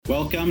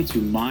Welcome to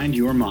Mind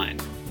Your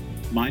Mind.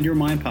 Mind Your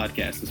Mind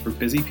podcast is for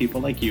busy people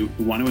like you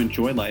who want to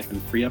enjoy life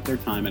and free up their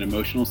time and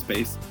emotional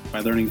space by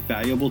learning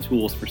valuable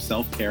tools for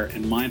self-care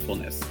and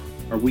mindfulness.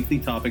 Our weekly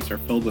topics are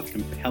filled with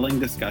compelling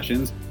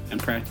discussions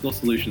and practical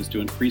solutions to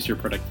increase your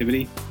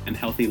productivity and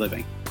healthy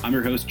living. I'm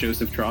your host,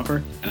 Joseph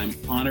Tropper, and I'm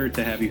honored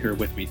to have you here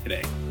with me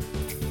today.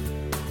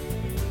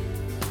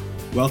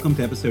 Welcome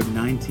to episode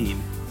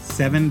 19,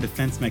 7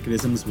 defense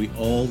mechanisms we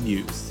all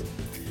use.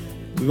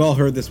 We've all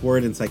heard this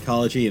word in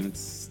psychology, and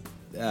it's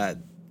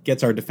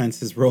gets our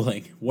defenses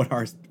rolling. What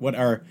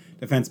are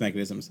defense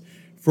mechanisms?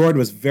 Freud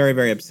was very,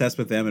 very obsessed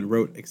with them and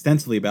wrote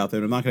extensively about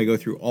them. I'm not going to go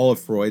through all of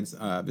Freud's.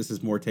 This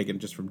is more taken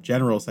just from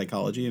general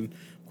psychology, and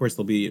of course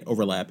there'll be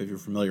overlap if you're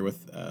familiar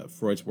with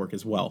Freud's work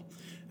as well.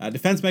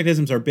 Defense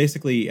mechanisms are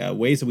basically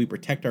ways that we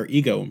protect our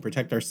ego and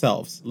protect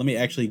ourselves. Let me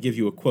actually give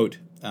you a quote.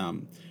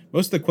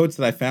 Most of the quotes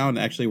that I found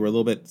actually were a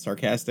little bit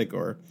sarcastic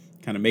or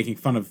kind of making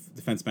fun of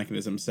defense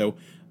mechanisms. So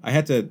I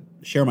had to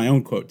share my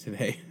own quote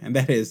today, and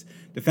that is,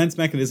 defense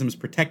mechanisms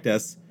protect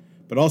us,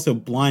 but also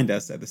blind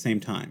us at the same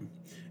time.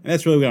 And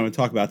that's really what I want to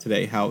talk about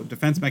today, how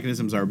defense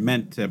mechanisms are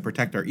meant to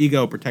protect our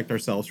ego, protect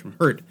ourselves from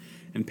hurt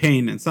and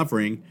pain and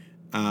suffering,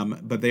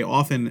 but they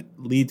often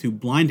lead to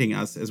blinding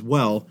us as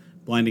well,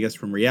 blinding us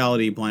from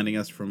reality, blinding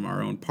us from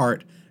our own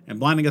part, and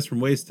blinding us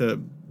from ways to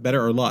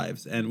better our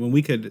lives. And when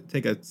we could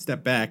take a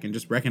step back and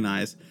just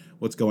recognize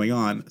what's going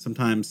on,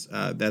 sometimes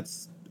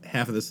that's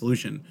half of the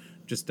solution,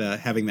 just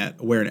having that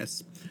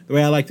awareness. The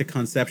way I like to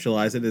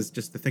conceptualize it is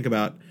just to think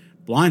about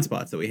blind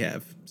spots that we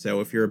have.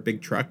 So if you're a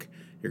big truck,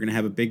 you're going to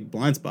have a big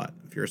blind spot.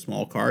 If you're a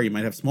small car, you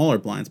might have smaller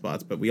blind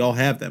spots, but we all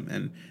have them.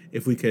 And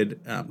if we could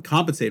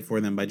compensate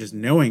for them by just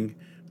knowing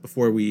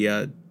before we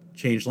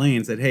change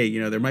lanes that, hey,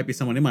 there might be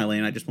someone in my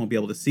lane, I just won't be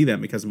able to see them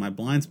because of my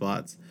blind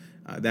spots,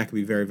 that could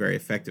be very, very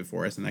effective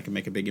for us, and that can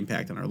make a big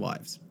impact on our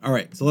lives. All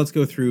right, so let's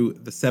go through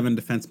the 7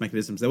 defense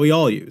mechanisms that we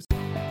all use.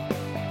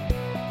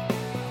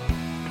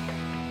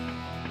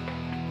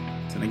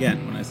 And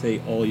again, when I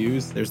say all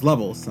use, there's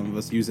levels. Some of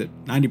us use it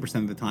 90%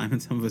 of the time, and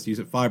some of us use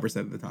it 5%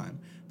 of the time.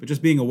 But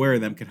just being aware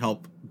of them can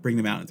help bring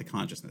them out into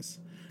consciousness.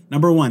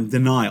 Number 1,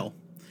 denial.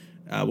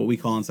 What we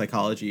call in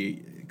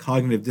psychology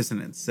cognitive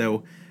dissonance.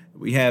 So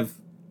we have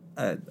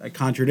a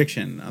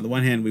contradiction. On the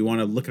one hand, we want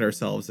to look at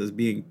ourselves as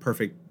being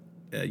perfect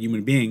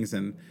human beings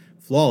and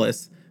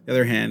flawless. On the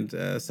other hand,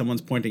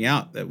 someone's pointing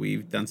out that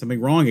we've done something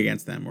wrong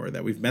against them or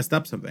that we've messed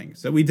up something.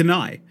 So we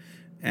deny.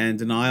 And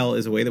denial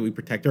is a way that we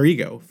protect our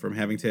ego from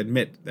having to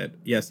admit that,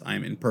 yes, I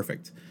am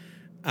imperfect.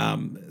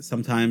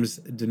 Sometimes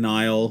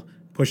denial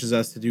pushes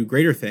us to do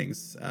greater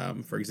things.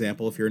 For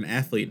example, if you're an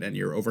athlete and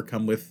you're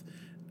overcome with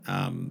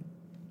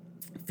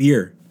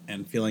fear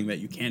and feeling that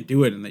you can't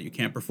do it and that you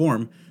can't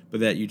perform, but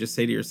that you just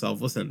say to yourself,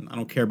 listen, I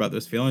don't care about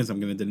those feelings. I'm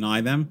going to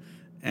deny them,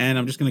 and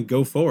I'm just going to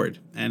go forward.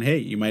 And, hey,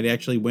 you might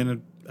actually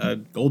win a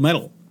gold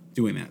medal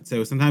doing that.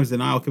 So sometimes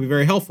denial can be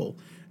very helpful.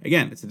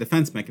 Again, it's a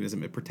defense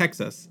mechanism. It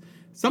protects us.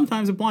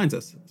 Sometimes it blinds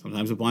us.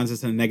 Sometimes it blinds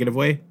us in a negative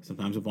way.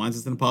 Sometimes it blinds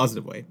us in a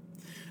positive way.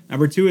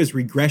 Number 2 is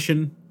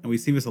regression, and we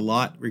see this a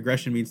lot.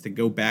 Regression means to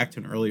go back to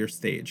an earlier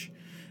stage.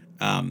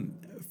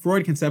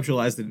 Freud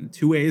conceptualized it in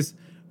 2 ways.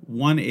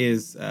 One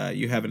is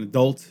you have an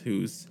adult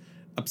who's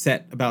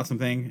upset about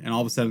something, and all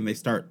of a sudden they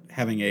start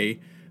having a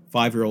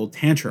 5-year-old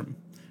tantrum.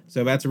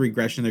 So that's a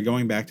regression. They're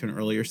going back to an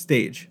earlier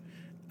stage.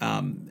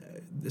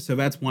 So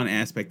that's one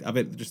aspect of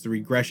it, just the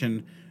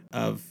regression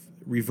of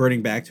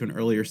reverting back to an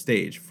earlier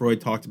stage.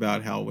 Freud talked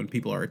about how when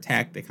people are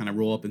attacked, they kind of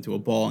roll up into a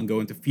ball and go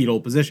into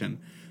fetal position.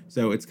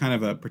 So it's kind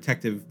of a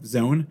protective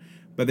zone.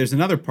 But there's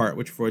another part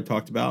which Freud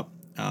talked about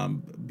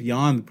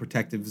beyond the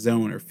protective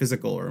zone or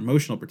physical or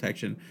emotional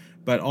protection,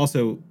 but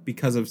also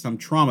because of some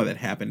trauma that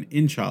happened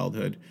in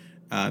childhood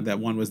that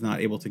one was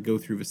not able to go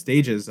through the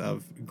stages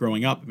of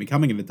growing up and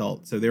becoming an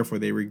adult. So therefore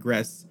they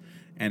regress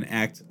and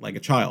act like a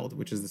child,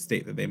 which is the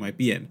state that they might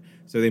be in.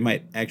 So they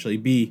might actually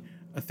be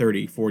a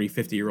 30, 40,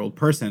 50-year-old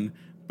person,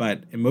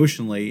 but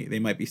emotionally they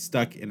might be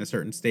stuck in a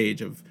certain stage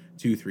of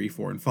 2, 3,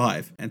 4, and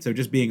 5. And so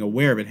just being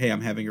aware of it, hey,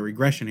 I'm having a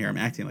regression here, I'm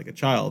acting like a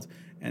child.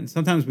 And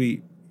sometimes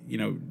we,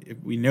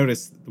 if we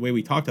notice the way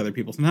we talk to other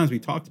people, sometimes we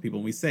talk to people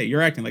and we say,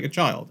 you're acting like a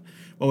child.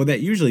 Well, what that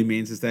usually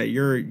means is that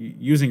you're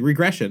using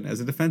regression as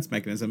a defense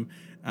mechanism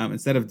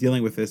instead of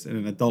dealing with this in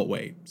an adult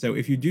way. So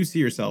if you do see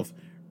yourself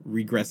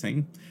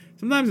regressing,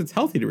 sometimes it's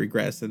healthy to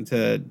regress and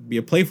to be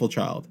a playful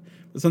child.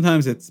 But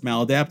sometimes it's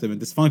maladaptive and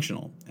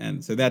dysfunctional,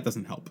 and so that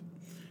doesn't help.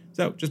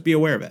 So just be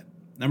aware of it.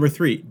 Number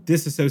 3,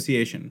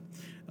 disassociation.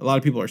 A lot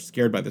of people are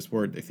scared by this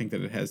word. They think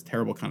that it has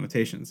terrible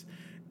connotations.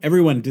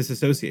 Everyone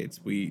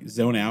disassociates. We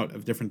zone out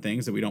of different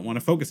things that we don't want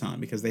to focus on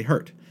because they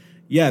hurt.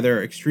 Yeah, there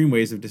are extreme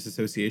ways of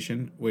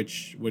disassociation,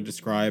 which would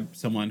describe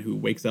someone who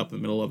wakes up in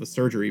the middle of a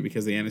surgery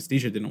because the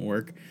anesthesia didn't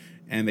work,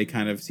 and they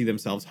kind of see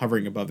themselves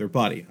hovering above their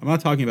body. I'm not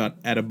talking about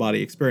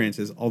out-of-body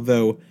experiences,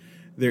 although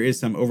there is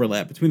some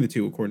overlap between the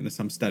two, according to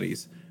some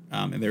studies,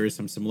 and there is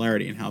some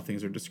similarity in how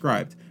things are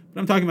described. But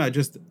I'm talking about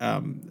just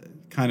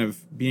kind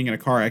of being in a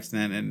car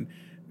accident and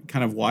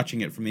kind of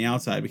watching it from the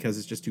outside because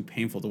it's just too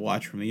painful to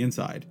watch from the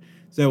inside.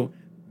 So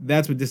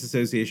that's what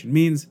disassociation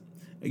means.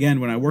 Again,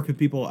 when I work with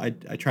people, I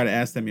try to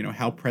ask them,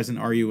 how present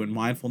are you in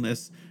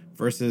mindfulness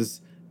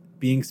versus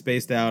being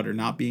spaced out or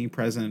not being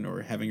present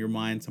or having your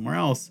mind somewhere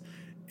else.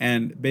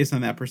 And based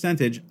on that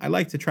percentage, I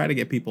like to try to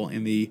get people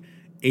in the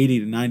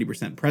 80 to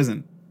 90%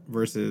 present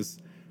versus,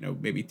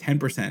 maybe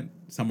 10%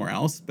 somewhere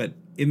else. But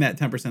in that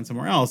 10%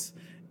 somewhere else,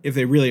 if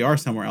they really are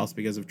somewhere else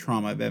because of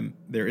trauma, then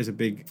there is a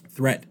big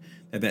threat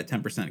that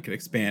 10% could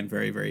expand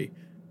very, very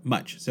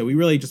much. So we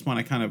really just want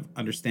to kind of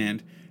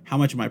understand how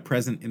much am I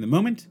present in the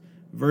moment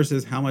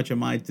versus how much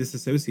am I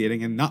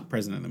disassociating and not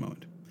present in the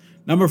moment.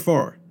 Number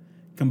 4,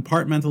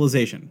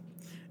 compartmentalization.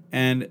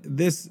 And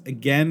this,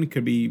 again,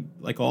 could be,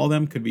 like all of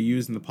them, could be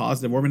used in the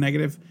positive or the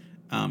negative.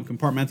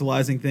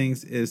 Compartmentalizing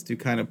things is to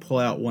kind of pull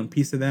out one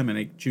piece of them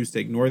and choose to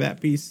ignore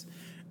that piece.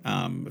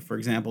 For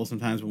example,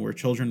 sometimes when we're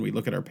children, we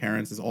look at our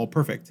parents as all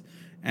perfect.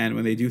 And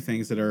when they do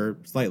things that are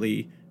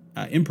slightly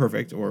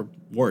imperfect or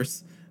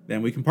worse,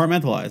 then we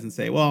compartmentalize and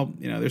say, well,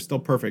 they're still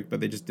perfect,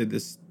 but they just did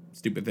this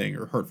stupid thing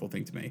or hurtful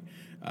thing to me.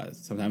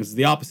 Sometimes it's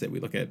the opposite.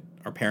 We look at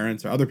our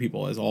parents or other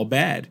people as all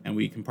bad, and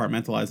we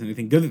compartmentalize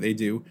anything good that they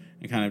do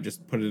and kind of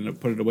just put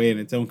it away in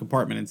its own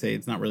compartment and say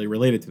it's not really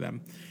related to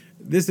them.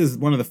 This is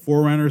one of the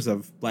forerunners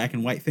of black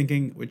and white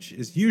thinking, which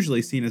is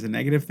usually seen as a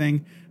negative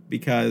thing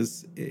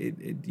because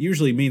it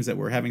usually means that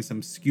we're having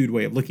some skewed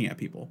way of looking at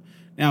people.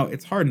 Now,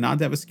 it's hard not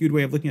to have a skewed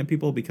way of looking at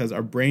people because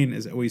our brain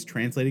is always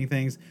translating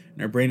things,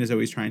 and our brain is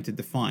always trying to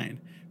define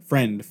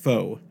friend,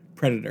 foe,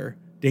 predator,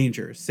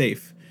 danger,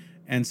 safe.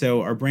 And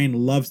so our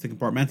brain loves to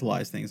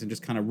compartmentalize things and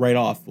just kind of write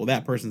off, well,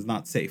 that person's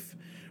not safe,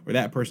 or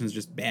that person's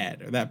just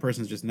bad, or that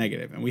person's just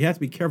negative. And we have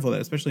to be careful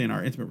that, especially in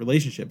our intimate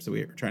relationships that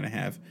we're trying to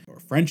have, or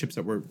friendships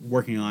that we're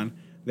working on,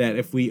 that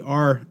if we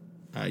are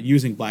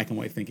using black and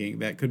white thinking,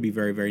 that could be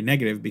very, very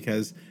negative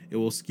because it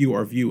will skew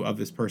our view of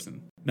this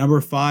person. Number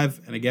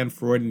 5, and again,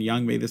 Freud and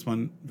Jung made this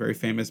one very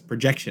famous,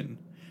 projection.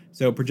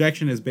 So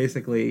projection is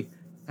basically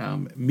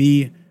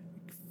me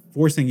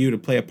forcing you to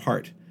play a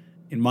part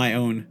in my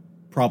own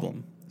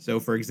problem. So,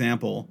 for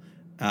example,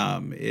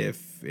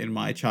 if in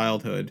my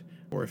childhood,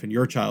 or if in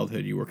your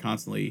childhood you were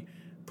constantly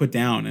put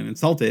down and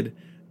insulted,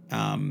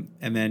 and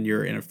then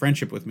you're in a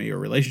friendship with me or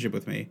relationship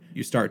with me,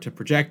 you start to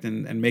project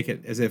and make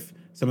it as if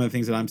some of the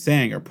things that I'm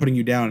saying are putting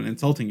you down and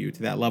insulting you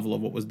to that level of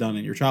what was done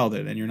in your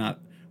childhood, and you're not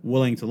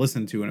willing to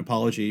listen to an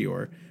apology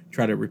or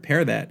try to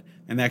repair that,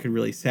 and that could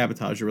really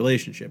sabotage the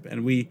relationship.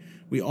 And we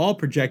all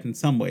project in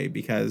some way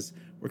because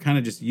we're kind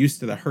of just used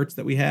to the hurts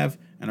that we have,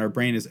 and our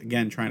brain is,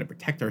 again, trying to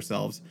protect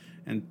ourselves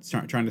and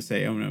start trying to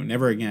say, oh no,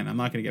 never again. I'm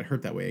not going to get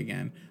hurt that way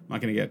again. I'm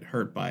not going to get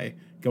hurt by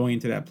going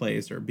into that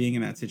place or being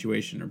in that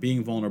situation or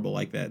being vulnerable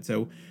like that.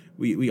 So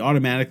we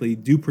automatically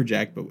do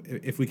project, but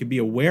if we could be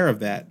aware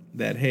of that,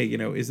 hey,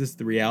 is this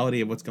the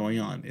reality of what's going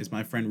on? Is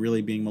my friend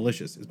really being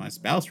malicious? Is my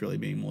spouse really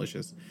being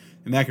malicious?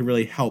 And that could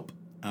really help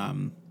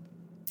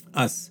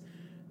us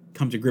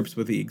come to grips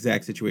with the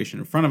exact situation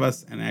in front of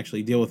us and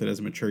actually deal with it as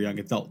a mature young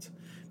adult.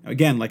 Now,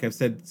 again, like I've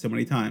said so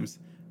many times,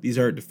 these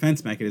are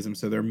defense mechanisms,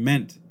 so they're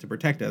meant to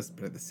protect us,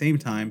 but at the same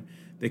time,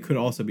 they could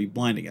also be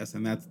blinding us,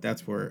 and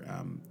that's where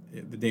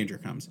the danger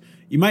comes.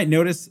 You might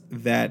notice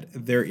that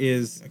there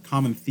is a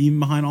common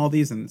theme behind all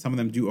these, and some of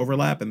them do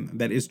overlap, and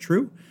that is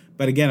true.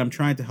 But again, I'm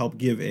trying to help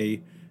give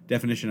a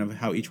definition of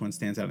how each one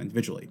stands out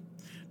individually.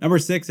 Number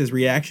 6 is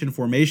reaction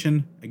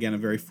formation, again, a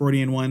very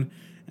Freudian one,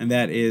 and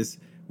that is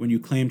when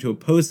you claim to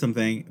oppose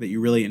something that you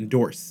really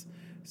endorse.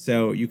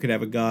 So you could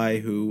have a guy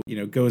who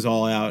goes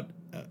all out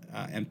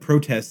and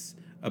protests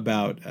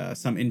about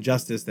some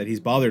injustice that he's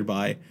bothered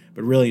by,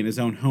 but really in his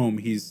own home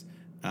he's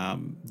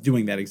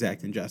doing that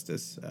exact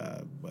injustice,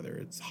 whether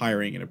it's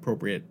hiring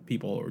inappropriate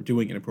people or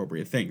doing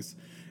inappropriate things.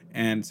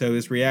 And so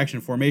this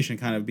reaction formation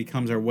kind of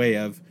becomes our way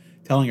of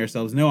telling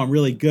ourselves, no, I'm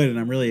really good and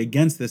I'm really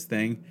against this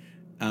thing,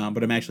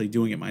 but I'm actually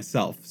doing it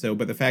myself.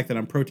 But the fact that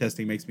I'm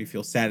protesting makes me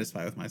feel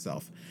satisfied with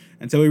myself.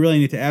 And so we really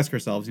need to ask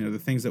ourselves, the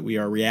things that we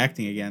are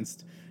reacting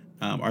against,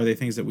 are they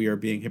things that we are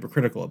being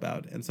hypocritical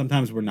about? And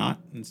sometimes we're not,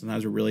 and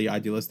sometimes we're really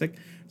idealistic.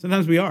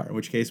 Sometimes we are, in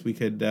which case we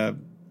could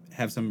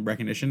have some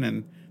recognition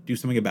and do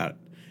something about it.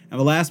 And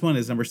the last one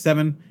is number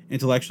 7,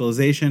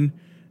 intellectualization,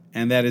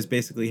 and that is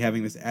basically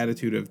having this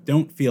attitude of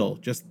don't feel,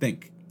 just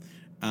think.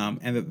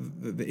 And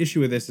the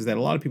issue with this is that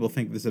a lot of people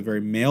think this is a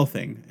very male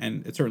thing,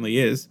 and it certainly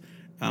is,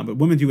 but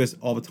women do this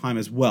all the time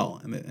as well,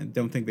 and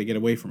don't think they get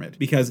away from it.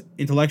 Because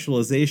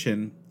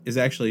intellectualization is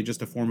actually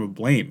just a form of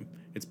blame.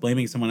 It's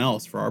blaming someone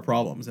else for our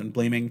problems and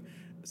blaming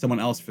someone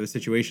else for the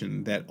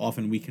situation that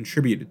often we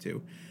contributed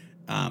to.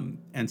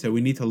 And so we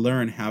need to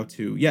learn how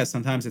to, yes,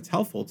 sometimes it's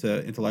helpful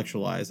to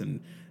intellectualize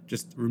and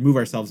just remove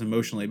ourselves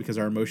emotionally because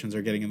our emotions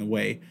are getting in the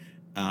way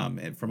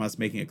from us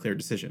making a clear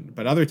decision.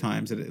 But other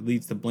times it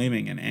leads to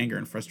blaming and anger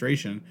and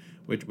frustration,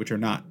 which are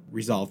not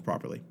resolved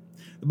properly.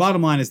 The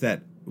bottom line is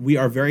that we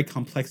are very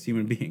complex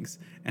human beings,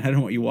 and I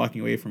don't want you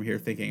walking away from here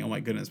thinking, oh my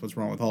goodness, what's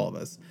wrong with all of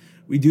us?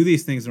 We do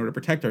these things in order to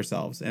protect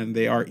ourselves, and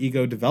they are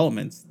ego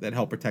developments that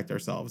help protect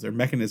ourselves. They're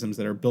mechanisms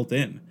that are built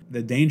in.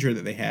 The danger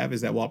that they have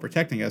is that while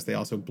protecting us, they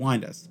also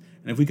blind us.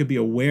 And if we could be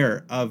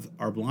aware of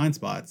our blind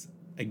spots,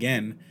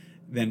 again,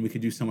 then we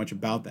could do so much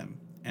about them.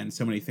 and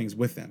so many things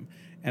with them.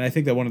 And I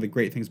think that one of the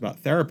great things about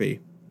therapy,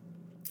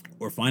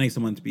 or finding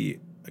someone to be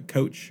a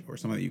coach or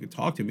someone that you could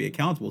talk to and be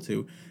accountable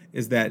to,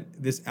 is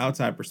that this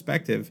outside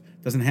perspective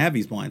doesn't have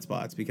these blind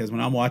spots. Because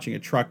when I'm watching a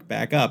truck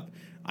back up,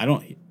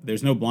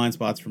 there's no blind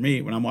spots for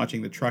me. When I'm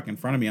watching the truck in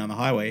front of me on the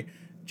highway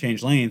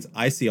change lanes,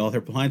 I see all their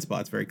blind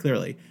spots very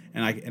clearly.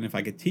 And if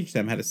I could teach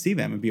them how to see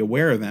them and be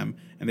aware of them,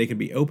 and they could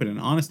be open and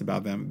honest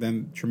about them,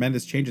 then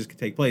tremendous changes could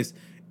take place.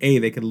 A,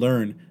 they could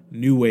learn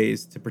new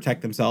ways to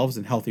protect themselves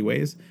in healthy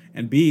ways,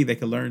 and B, they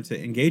could learn to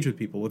engage with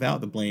people without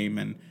the blame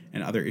and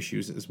other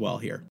issues as well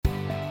here.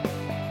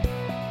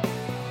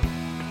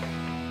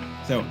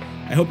 So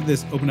I hope that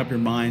this opened up your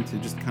mind to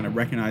just kind of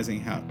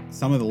recognizing how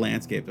some of the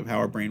landscape of how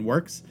our brain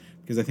works,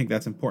 because I think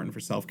that's important for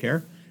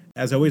self-care.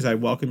 As always, I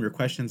welcome your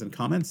questions and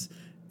comments.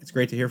 It's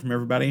great to hear from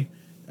everybody.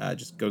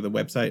 Just go to the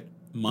website,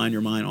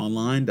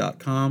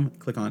 mindyourmindonline.com.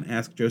 Click on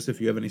Ask Joseph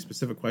if you have any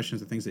specific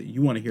questions or things that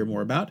you want to hear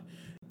more about.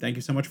 Thank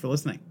you so much for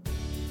listening.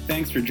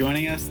 Thanks for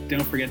joining us.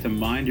 Don't forget to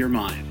mind your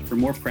mind. For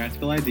more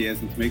practical ideas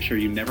and to make sure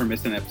you never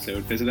miss an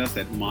episode, visit us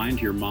at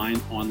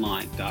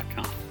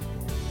mindyourmindonline.com.